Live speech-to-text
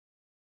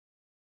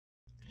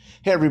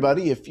Hey,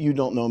 everybody. If you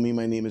don't know me,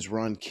 my name is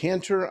Ron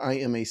Cantor. I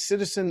am a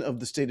citizen of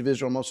the state of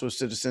Israel. I'm also a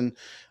citizen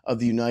of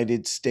the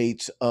United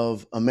States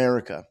of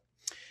America.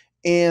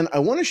 And I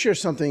want to share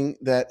something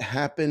that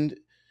happened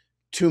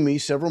to me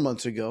several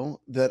months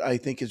ago that I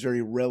think is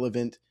very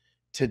relevant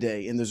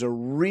today. And there's a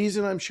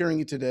reason I'm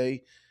sharing it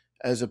today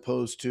as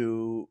opposed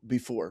to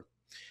before.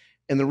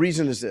 And the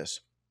reason is this.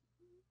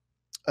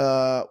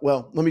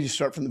 Let me just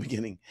start from the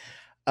beginning.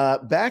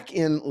 Back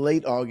in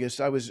late August,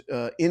 I was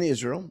in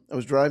Israel. I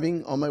was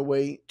driving on my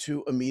way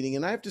to a meeting,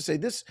 and I have to say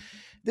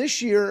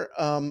this year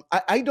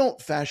I don't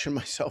fashion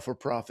myself a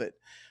prophet.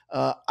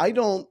 I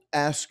don't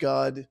ask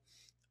God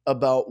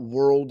about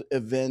world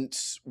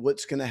events,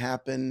 what's going to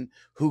happen,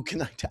 who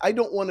can I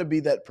don't want to be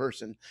that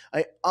person.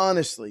 I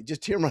honestly,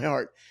 just hear my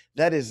heart,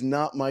 that is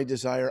not my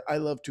desire. I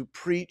love to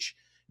preach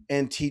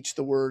and teach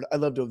the word. I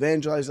love to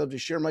evangelize. I love to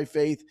share my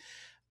faith.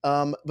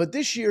 But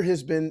this year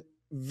has been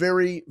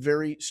very,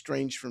 very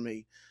strange for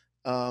me.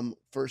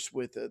 First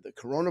with the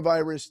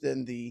coronavirus,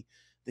 then the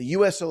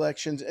U.S.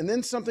 elections, and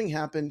then something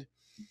happened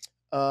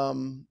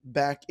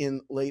back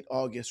in late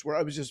August where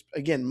I was just,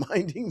 again,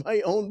 minding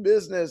my own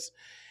business.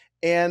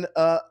 And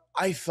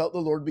I felt the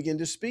Lord begin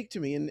to speak to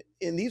me. And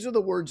these are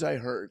the words I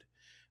heard,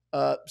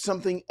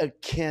 something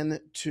akin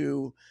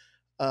to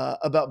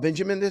about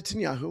Benjamin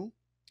Netanyahu.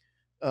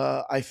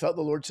 I felt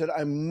the Lord said,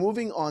 I'm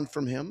moving on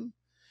from him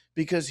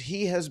because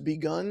he has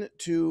begun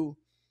to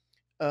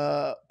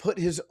put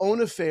his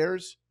own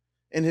affairs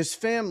and his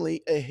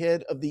family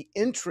ahead of the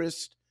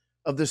interest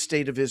of the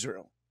state of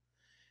Israel.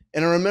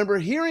 And I remember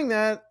hearing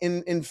that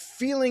and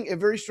feeling a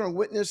very strong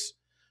witness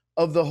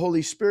of the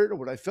Holy Spirit, or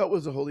what I felt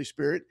was the Holy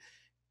Spirit,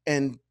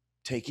 and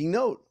taking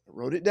note. I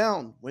wrote it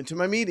down, went to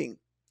my meeting.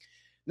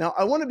 Now,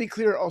 I want to be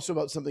clear also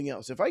about something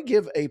else. If I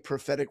give a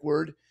prophetic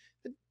word,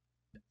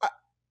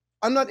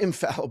 I'm not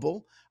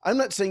infallible. I'm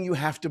not saying you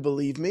have to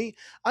believe me.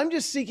 I'm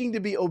just seeking to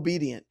be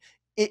obedient.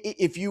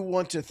 If you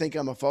want to think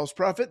I'm a false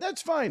prophet,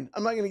 that's fine.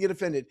 I'm not going to get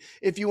offended.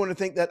 If you want to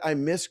think that I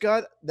miss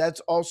God,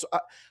 that's also,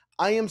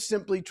 I am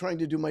simply trying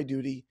to do my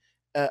duty.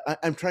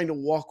 I'm trying to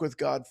walk with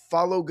God,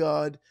 follow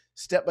God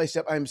step by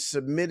step. I'm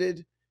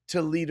submitted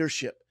to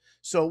leadership.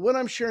 So what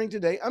I'm sharing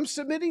today, I'm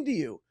submitting to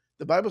you.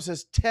 The Bible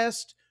says,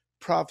 test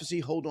prophecy,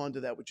 hold on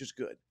to that, which is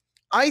good.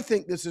 I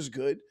think this is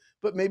good,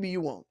 but maybe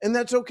you won't. And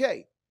that's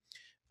okay.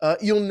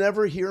 You'll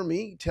never hear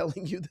me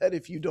telling you that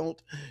if you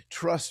don't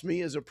trust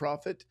me as a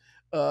prophet,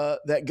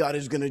 that God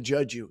is going to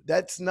judge you.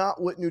 That's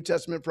not what New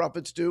Testament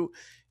prophets do,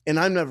 and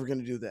I'm never going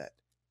to do that.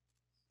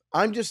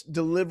 I'm just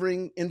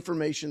delivering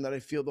information that I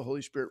feel the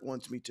Holy Spirit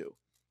wants me to.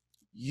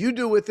 You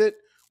do with it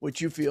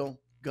what you feel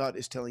God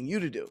is telling you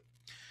to do.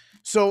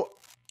 So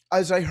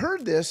as I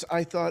heard this,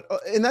 I thought,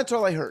 and that's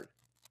all I heard.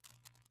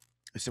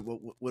 I said, well,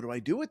 what do I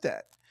do with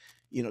that?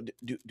 You know,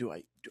 do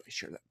I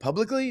share that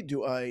publicly?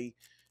 Do I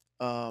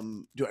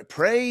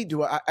pray?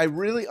 I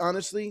really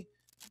honestly,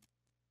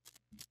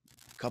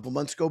 a couple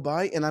months go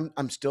by and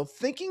I'm still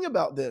thinking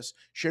about this.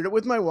 Shared it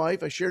with my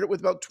wife. I shared it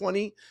with about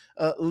 20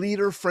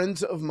 leader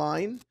friends of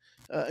mine,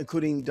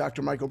 including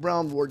Dr. Michael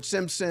Brown, Ward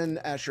Simpson,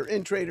 Asher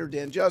Intrater,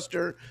 Dan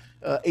Juster,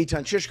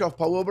 Eitan Shishkoff,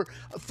 Paul Wilbur,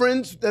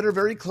 friends that are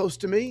very close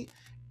to me,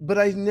 but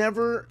I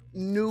never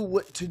knew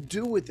what to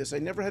do with this. I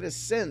never had a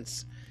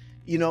sense,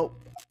 you know,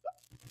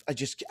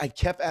 I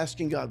kept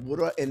asking God, what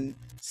do I, and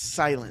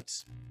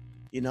silence.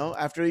 You know,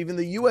 after even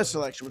the U.S.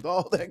 election with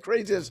all that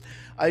craziness,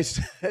 I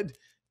said,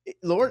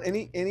 Lord,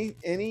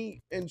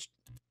 and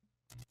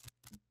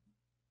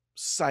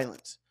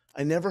silence.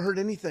 I never heard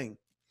anything.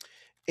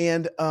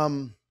 And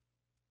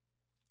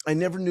I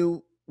never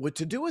knew what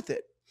to do with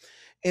it.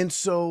 And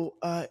so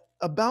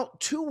about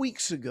 2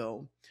 weeks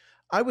ago,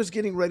 I was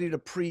getting ready to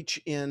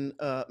preach in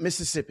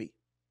Mississippi.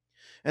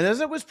 And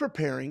as I was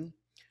preparing,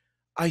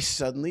 I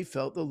suddenly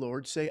felt the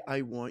Lord say,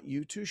 I want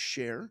you to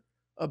share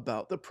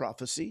about the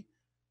prophecy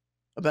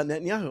about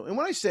Netanyahu. And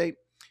when I say,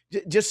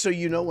 just so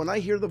you know, when I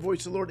hear the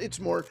voice of the Lord, it's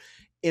more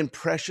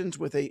impressions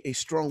with a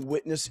strong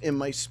witness in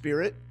my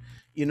spirit.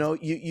 You know,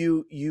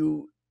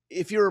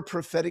 if you're a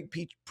prophetic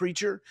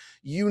preacher,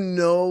 you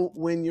know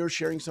when you're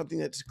sharing something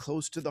that's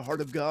close to the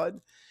heart of God.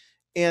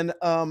 And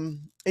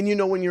you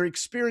know, when you're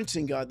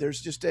experiencing God, there's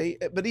just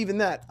but even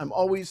that,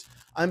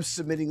 I'm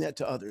submitting that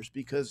to others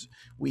because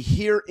we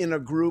hear in a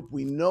group,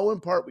 we know in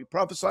part, we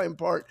prophesy in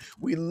part,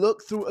 we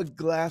look through a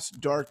glass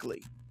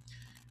darkly.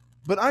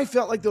 But I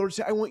felt like the Lord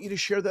said, I want you to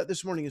share that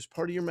this morning as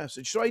part of your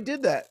message. So I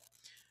did that.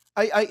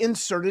 I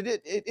inserted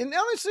it. And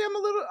honestly,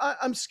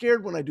 I'm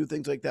scared when I do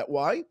things like that.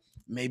 Why?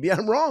 Maybe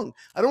I'm wrong.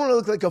 I don't want to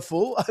look like a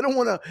fool. I don't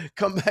want to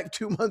come back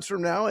 2 months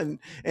from now and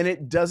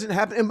it doesn't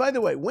happen. And by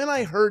the way, when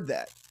I heard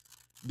that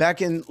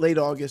back in late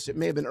August, it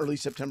may have been early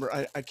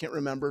September. I can't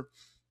remember.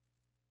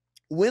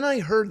 When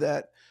I heard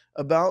that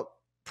about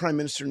Prime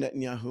Minister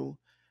Netanyahu,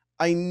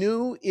 I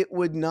knew it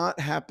would not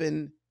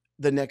happen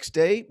the next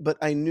day, but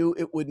I knew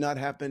it would not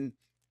happen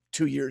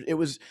 2 years. It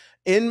was,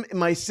 in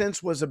my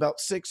sense, was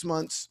about 6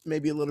 months,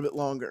 maybe a little bit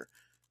longer,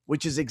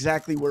 which is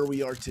exactly where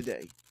we are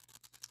today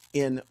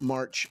in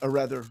March, or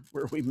rather,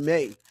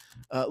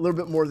 a little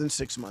bit more than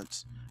 6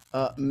 months,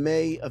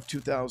 May of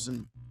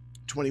 2000.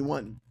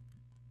 2021.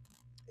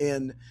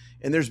 And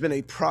there's been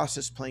a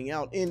process playing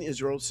out in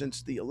Israel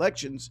since the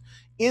elections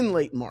in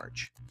late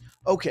March.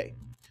 Okay,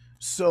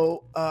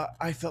 so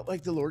I felt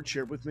like the Lord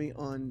shared with me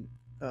on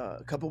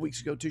a couple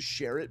weeks ago to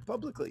share it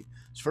publicly.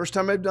 It's the first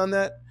time I've done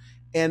that,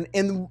 and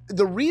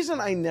the reason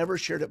I never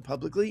shared it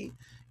publicly,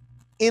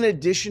 in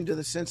addition to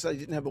the sense that I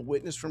didn't have a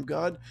witness from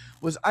God,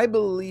 was I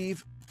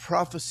believe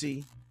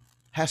prophecy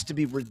has to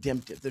be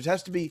redemptive. There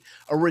has to be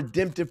a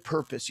redemptive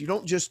purpose. You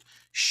don't just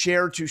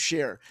share to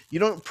share. You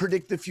don't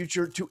predict the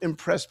future to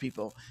impress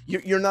people.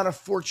 You're not a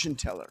fortune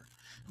teller.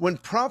 When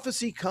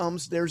prophecy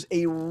comes, there's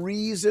a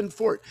reason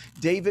for it.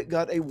 David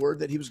got a word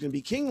that he was going to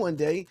be king one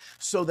day,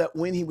 so that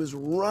when he was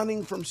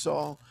running from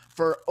Saul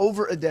for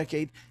over a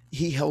decade,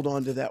 he held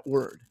on to that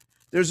word.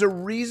 There's a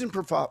reason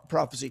for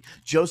prophecy.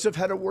 Joseph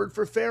had a word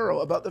for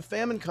Pharaoh about the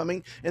famine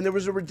coming, and there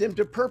was a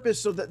redemptive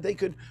purpose so that they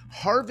could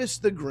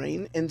harvest the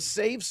grain and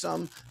save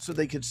some so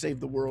they could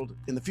save the world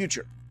in the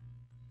future.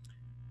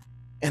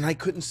 And I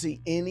couldn't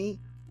see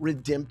any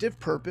redemptive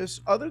purpose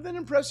other than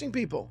impressing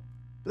people.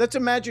 But that's a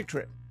magic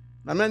trick.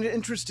 I'm not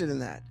interested in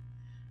that.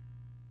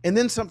 And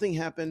then something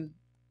happened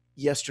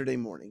yesterday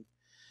morning.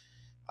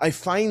 I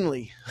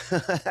finally,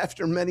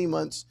 after many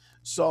months,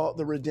 saw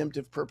the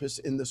redemptive purpose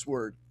in this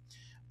word.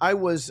 I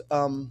was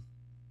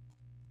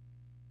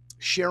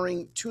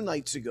sharing 2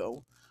 nights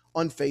ago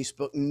on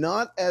Facebook,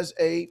 not as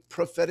a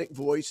prophetic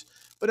voice,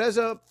 but as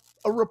a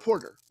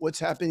reporter, what's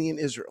happening in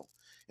Israel.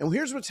 And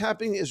here's what's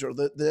happening in Israel.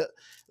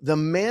 The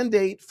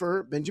mandate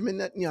for Benjamin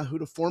Netanyahu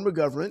to form a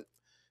government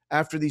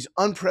after these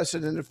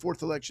unprecedented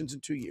fourth elections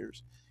in 2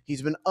 years.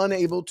 He's been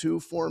unable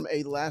to form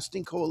a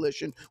lasting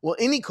coalition, well,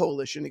 any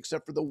coalition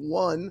except for the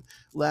one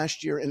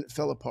last year, and it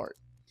fell apart.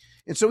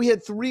 And so he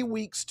had 3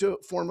 weeks to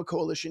form a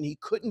coalition. He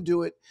couldn't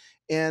do it.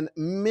 And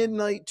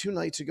midnight 2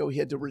 nights ago, he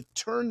had to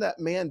return that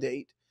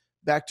mandate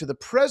back to the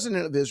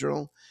president of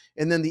Israel.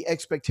 And then the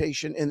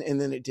expectation, and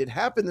then it did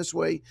happen this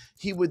way,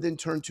 he would then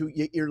turn to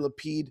Yair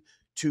Lapid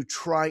to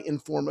try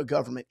and form a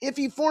government. If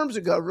he forms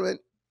a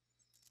government,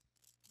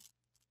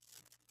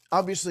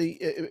 obviously,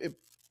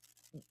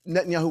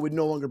 Netanyahu would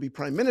no longer be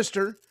prime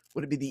minister.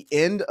 Would it be the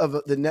end of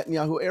the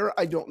Netanyahu era?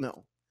 I don't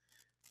know.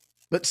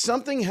 But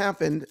something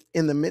happened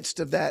in the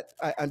midst of that.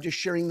 I'm just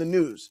sharing the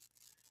news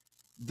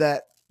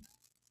that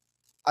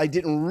I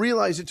didn't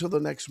realize it till the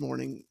next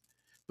morning,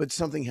 but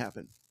something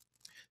happened.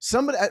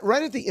 Somebody,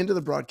 right at the end of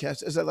the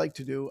broadcast, as I like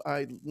to do,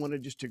 I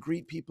wanted just to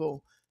greet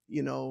people,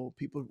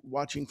 people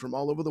watching from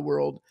all over the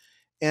world.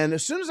 And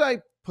as soon as I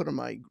put on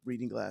my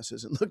reading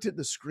glasses and looked at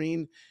the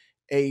screen,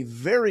 a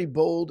very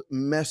bold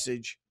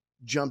message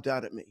jumped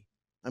out at me.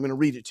 I'm going to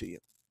read it to you.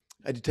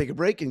 I had to take a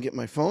break and get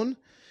my phone.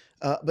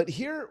 But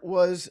here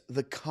was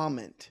the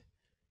comment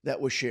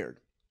that was shared.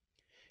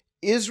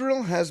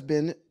 Israel has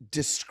been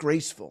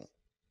disgraceful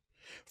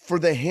for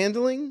the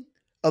handling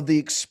of the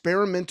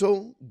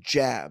experimental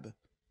jab,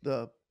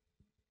 the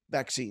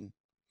vaccine,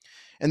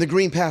 and the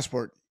green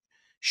passport.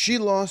 She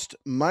lost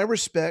my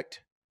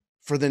respect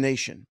for the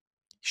nation.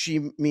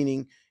 She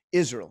meaning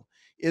Israel.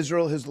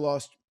 Israel has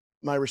lost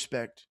my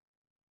respect.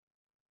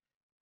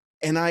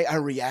 And I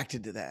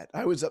reacted to that.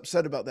 I was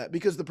upset about that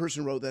because the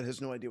person wrote that has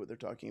no idea what they're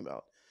talking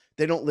about.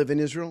 They don't live in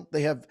Israel.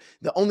 They have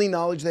the only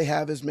knowledge they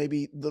have is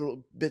maybe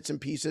little bits and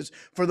pieces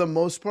for the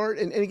most part.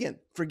 And again,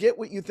 forget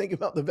what you think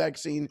about the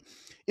vaccine.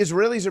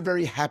 Israelis are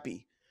very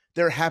happy.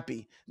 They're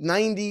happy.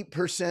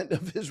 90%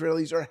 of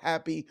Israelis are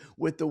happy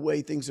with the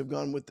way things have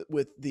gone with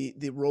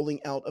the rolling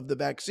out of the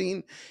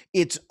vaccine.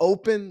 It's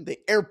open. The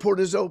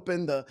airport is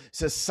open. The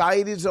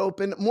society is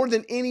open more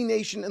than any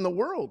nation in the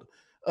world.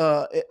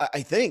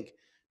 I think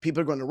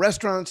people are going to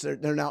restaurants.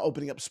 They're now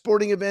opening up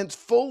sporting events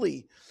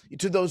fully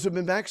to those who've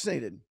been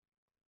vaccinated.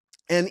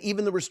 And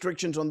even the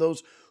restrictions on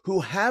those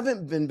who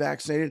haven't been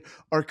vaccinated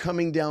are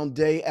coming down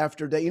day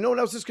after day. You know what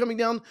else is coming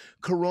down?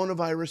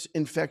 Coronavirus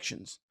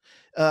infections.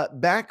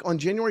 Back on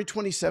January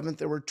 27th,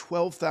 there were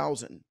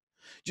 12,000.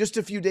 Just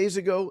a few days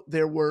ago,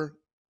 there were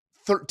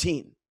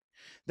 13.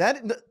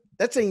 That's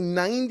a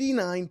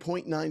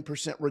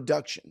 99.9%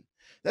 reduction.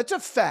 That's a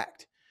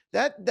fact.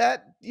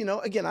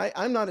 Again,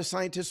 I'm not a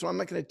scientist, so I'm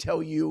not going to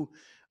tell you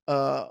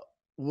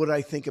what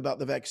I think about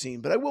the vaccine,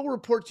 but I will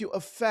report to you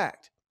a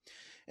fact.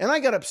 And I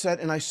got upset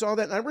and I saw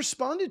that and I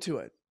responded to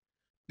it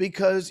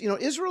because,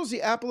 Israel's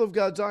the apple of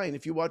God's eye. And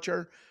if you watch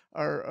our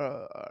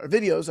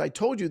videos, I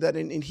told you that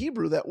in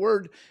Hebrew, that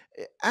word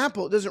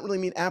apple, it doesn't really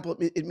mean apple.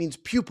 It means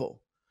pupil.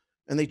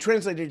 And they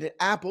translated it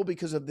apple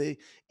because of the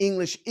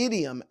English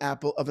idiom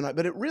apple of an eye.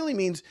 But it really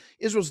means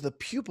Israel's the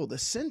pupil, the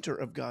center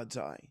of God's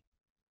eye.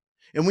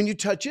 And when you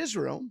touch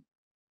Israel,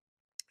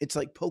 it's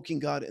like poking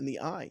God in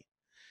the eye.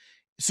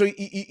 So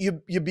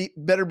you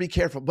better be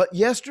careful. But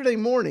yesterday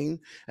morning,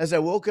 as I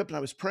woke up and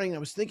I was praying, I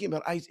was thinking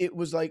about it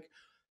was like,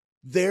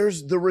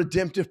 there's the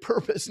redemptive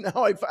purpose.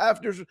 Now,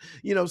 after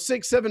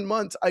 6-7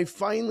 months, I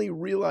finally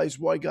realized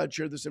why God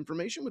shared this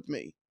information with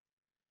me.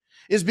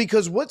 Is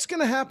because what's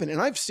going to happen,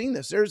 and I've seen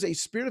this, there's a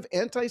spirit of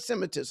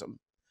anti-Semitism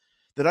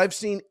that I've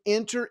seen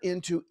enter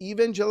into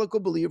evangelical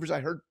believers.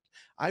 I heard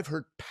I've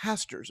heard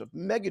pastors of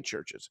mega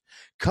churches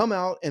come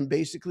out and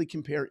basically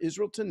compare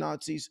Israel to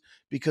Nazis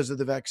because of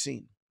the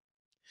vaccine.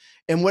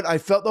 And what I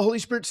felt the Holy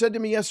Spirit said to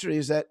me yesterday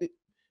is that,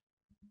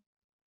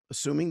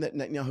 assuming that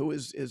Netanyahu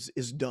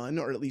is done,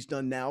 or at least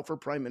done now for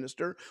prime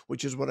minister,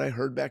 which is what I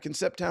heard back in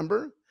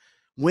September,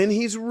 when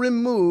he's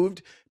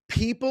removed,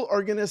 people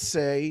are going to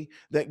say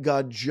that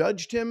God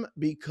judged him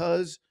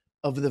because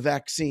of the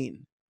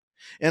vaccine.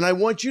 And I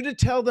want you to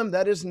tell them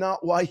that is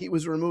not why he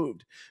was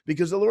removed,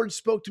 because the Lord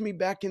spoke to me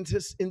back in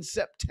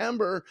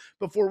September,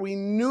 before we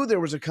knew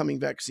there was a coming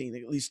vaccine,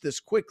 at least this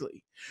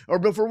quickly, or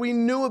before we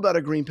knew about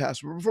a green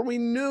passport, before we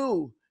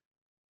knew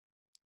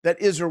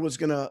that Israel was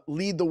going to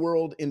lead the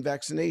world in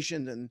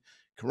vaccination and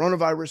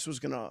coronavirus was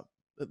going to,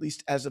 at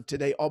least as of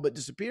today, all but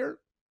disappear.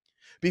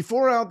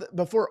 Before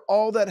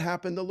all that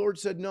happened, the Lord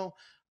said, no,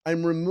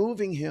 I'm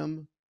removing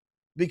him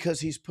because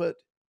he's put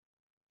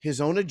his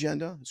own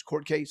agenda, his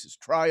court case, his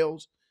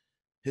trials,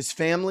 his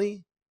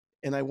family,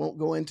 and I won't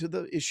go into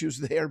the issues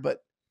there, but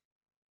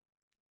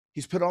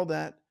he's put all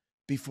that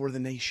before the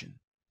nation.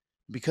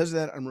 Because of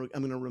that, I'm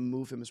going to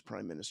remove him as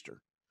prime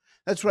minister.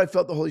 That's what I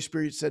felt the Holy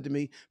Spirit said to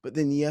me. But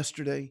then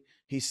yesterday,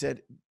 he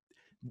said,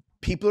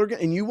 people are going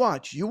to, and you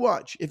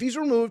watch, if he's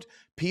removed,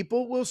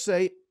 people will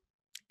say,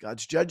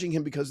 God's judging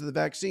him because of the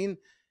vaccine.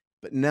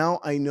 But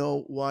now I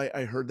know why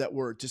I heard that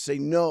word, to say,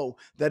 no,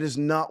 that is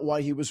not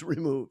why he was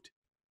removed.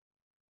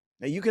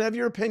 Now, you can have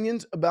your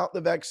opinions about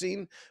the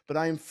vaccine, but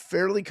I am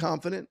fairly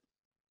confident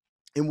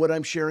in what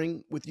I'm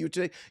sharing with you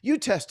today. You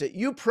test it,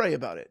 you pray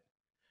about it.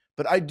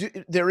 But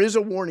there is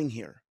a warning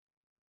here.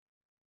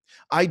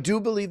 I do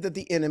believe that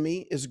the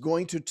enemy is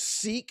going to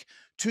seek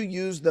to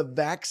use the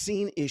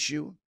vaccine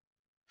issue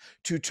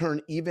to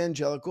turn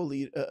evangelical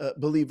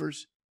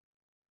believers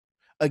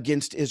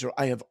against Israel.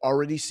 I have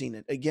already seen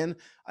it. Again,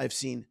 I've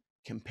seen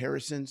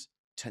comparisons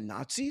to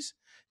Nazis.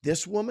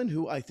 This woman,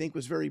 who I think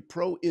was very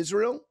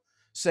pro-Israel,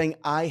 saying,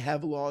 I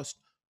have lost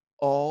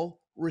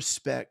all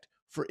respect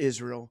for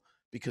Israel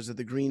because of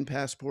the green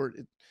passport.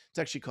 It's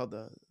actually called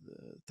the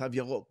Tav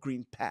Yarok,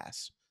 green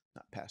pass,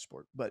 not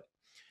passport, but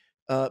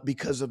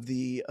because of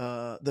the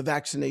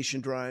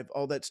vaccination drive,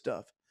 all that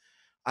stuff.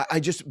 I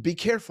just, be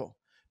careful.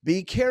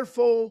 Be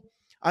careful.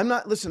 I'm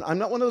not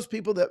one of those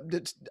people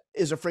that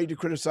is afraid to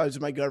criticize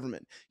my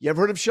government. You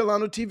ever heard of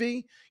Shalano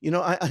TV? You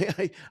know,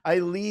 I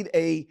lead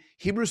a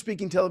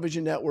Hebrew-speaking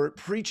television network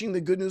preaching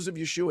the good news of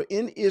Yeshua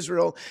in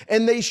Israel,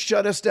 and they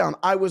shut us down.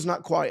 I was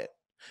not quiet.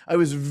 I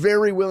was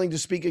very willing to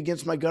speak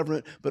against my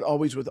government, but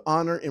always with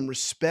honor and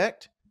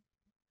respect.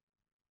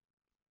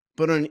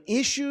 But on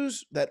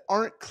issues that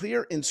aren't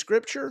clear in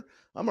Scripture,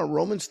 I'm a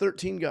Romans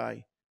 13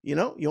 guy. You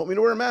know, you want me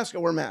to wear a mask?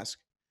 I'll wear a mask.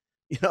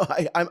 You know,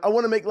 I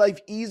want to make life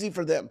easy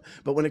for them.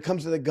 But when it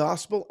comes to the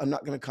gospel, I'm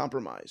not going to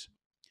compromise.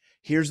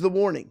 Here's the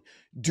warning.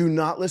 Do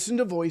not listen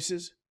to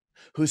voices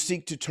who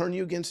seek to turn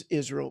you against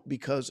Israel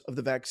because of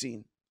the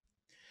vaccine.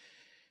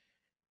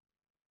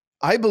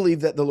 I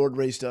believe that the Lord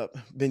raised up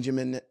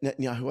Benjamin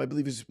Netanyahu. I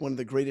believe he's one of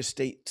the greatest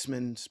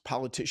statesmen,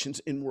 politicians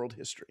in world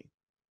history.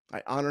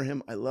 I honor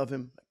him. I love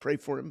him. I pray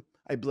for him.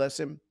 I bless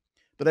him.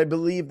 But I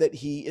believe that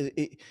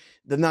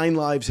the 9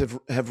 lives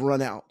have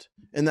run out,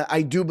 and that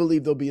I do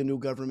believe there'll be a new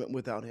government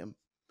without him.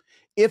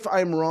 If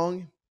I'm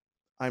wrong,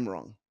 I'm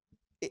wrong.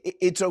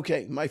 It's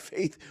okay. My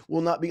faith will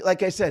not be,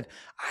 like I said,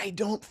 I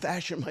don't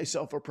fashion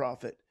myself a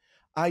prophet.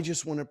 I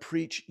just want to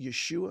preach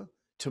Yeshua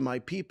to my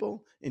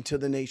people and to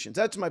the nations.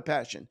 That's my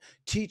passion,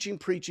 teaching,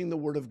 preaching the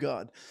word of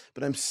God.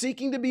 But I'm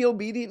seeking to be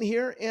obedient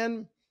here.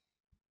 And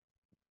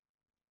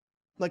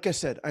like I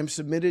said, I'm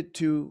submitted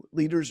to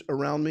leaders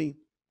around me,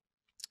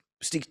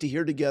 seek to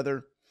hear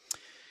together.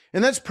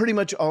 And that's pretty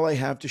much all I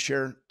have to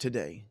share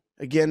today.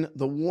 Again,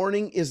 the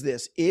warning is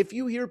this. If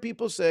you hear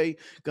people say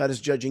God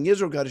is judging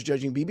Israel, God is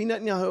judging Bibi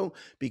Netanyahu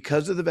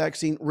because of the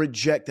vaccine,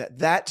 reject that.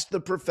 That's the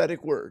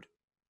prophetic word.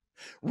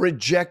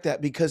 Reject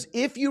that, because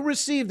if you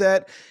receive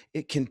that,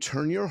 it can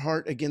turn your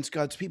heart against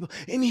God's people.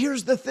 And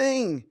here's the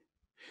thing.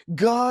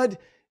 God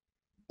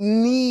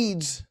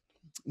needs,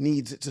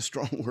 it's a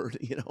strong word,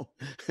 you know.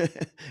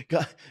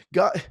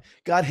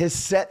 God has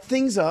set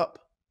things up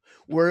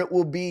where it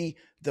will be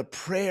the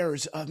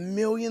prayers of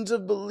millions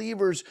of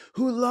believers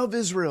who love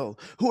Israel,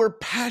 who are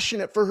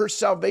passionate for her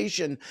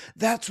salvation.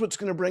 That's what's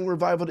going to bring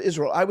revival to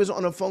Israel. I was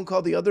on a phone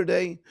call the other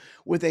day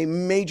with a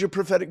major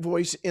prophetic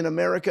voice in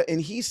America,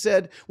 and he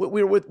said,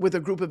 we were with a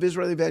group of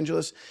Israeli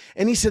evangelists,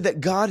 and he said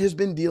that God has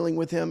been dealing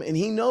with him, and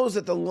he knows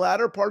that the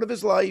latter part of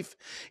his life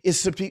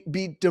is to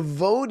be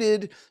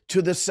devoted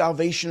to the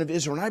salvation of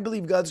Israel. And I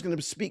believe God's going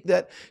to speak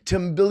that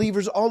to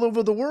believers all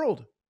over the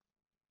world.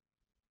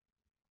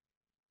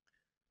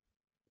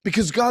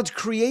 Because God's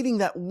creating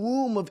that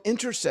womb of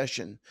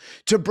intercession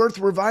to birth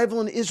revival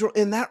in Israel.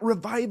 And that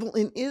revival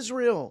in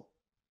Israel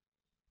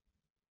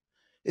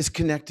is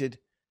connected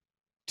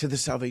to the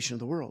salvation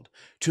of the world,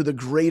 to the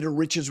greater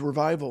riches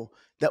revival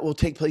that will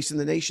take place in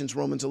the nations,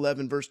 Romans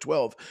 11, verse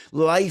 12.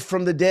 Life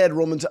from the dead,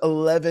 Romans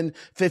 11,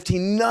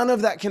 15. None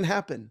of that can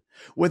happen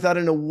without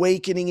an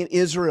awakening in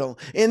Israel.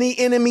 And the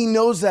enemy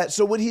knows that.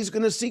 So what he's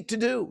going to seek to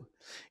do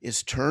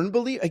is turn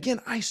believe. Again,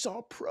 I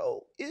saw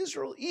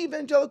pro-Israel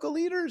evangelical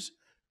leaders.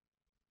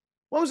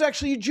 One was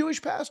actually a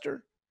Jewish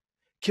pastor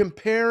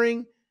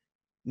comparing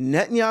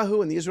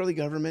Netanyahu and the Israeli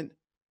government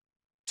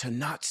to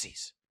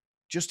Nazis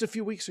just a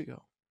few weeks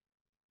ago.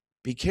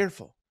 Be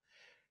careful.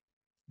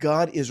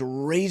 God is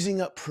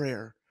raising up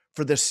prayer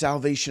for the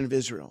salvation of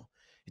Israel.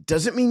 It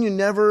doesn't mean you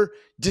never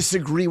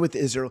disagree with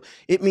Israel.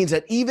 It means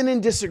that even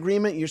in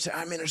disagreement, you're saying,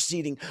 I'm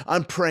interceding,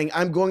 I'm praying,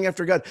 I'm going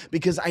after God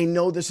because I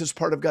know this is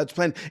part of God's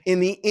plan.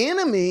 And the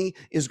enemy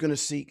is going to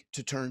seek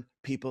to turn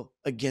people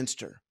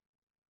against her.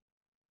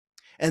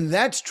 And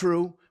that's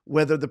true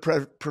whether the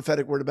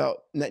prophetic word about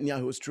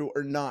Netanyahu is true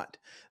or not.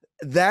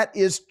 That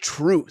is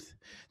truth,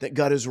 that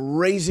God is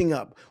raising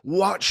up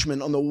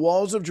watchmen on the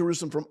walls of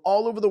Jerusalem from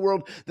all over the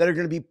world that are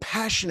going to be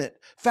passionate,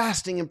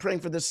 fasting and praying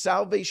for the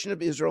salvation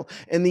of Israel.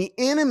 And the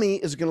enemy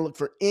is going to look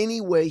for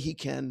any way he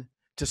can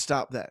to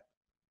stop that.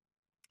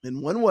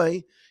 And one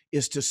way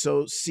is to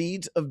sow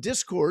seeds of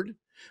discord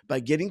by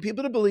getting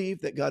people to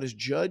believe that God has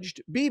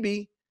judged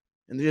Bibi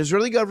and the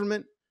Israeli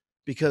government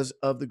because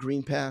of the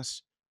Green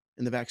Pass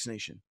and the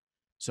vaccination.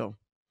 So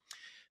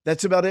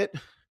that's about it.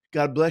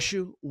 God bless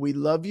you. We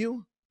love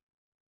you.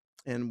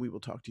 And we will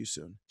talk to you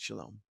soon.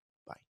 Shalom.